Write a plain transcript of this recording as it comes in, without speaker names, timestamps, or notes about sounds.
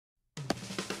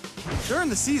During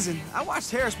the season, I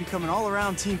watched Harris become an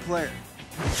all-around team player.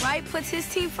 Wright puts his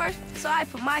team first, so I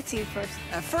put my team first.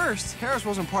 At first, Harris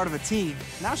wasn't part of a team.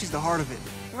 Now she's the heart of it.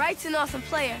 Wright's an awesome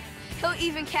player. He'll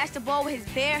even catch the ball with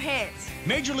his bare hands.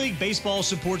 Major League Baseball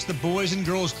supports the Boys and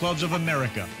Girls Clubs of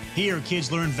America. Here,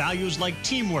 kids learn values like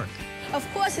teamwork. Of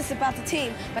course it's about the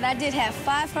team, but I did have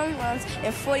 5 home runs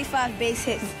and 45 base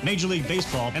hits. Major League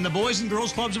Baseball and the Boys and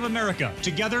Girls Clubs of America.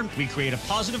 Together, we create a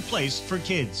positive place for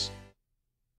kids.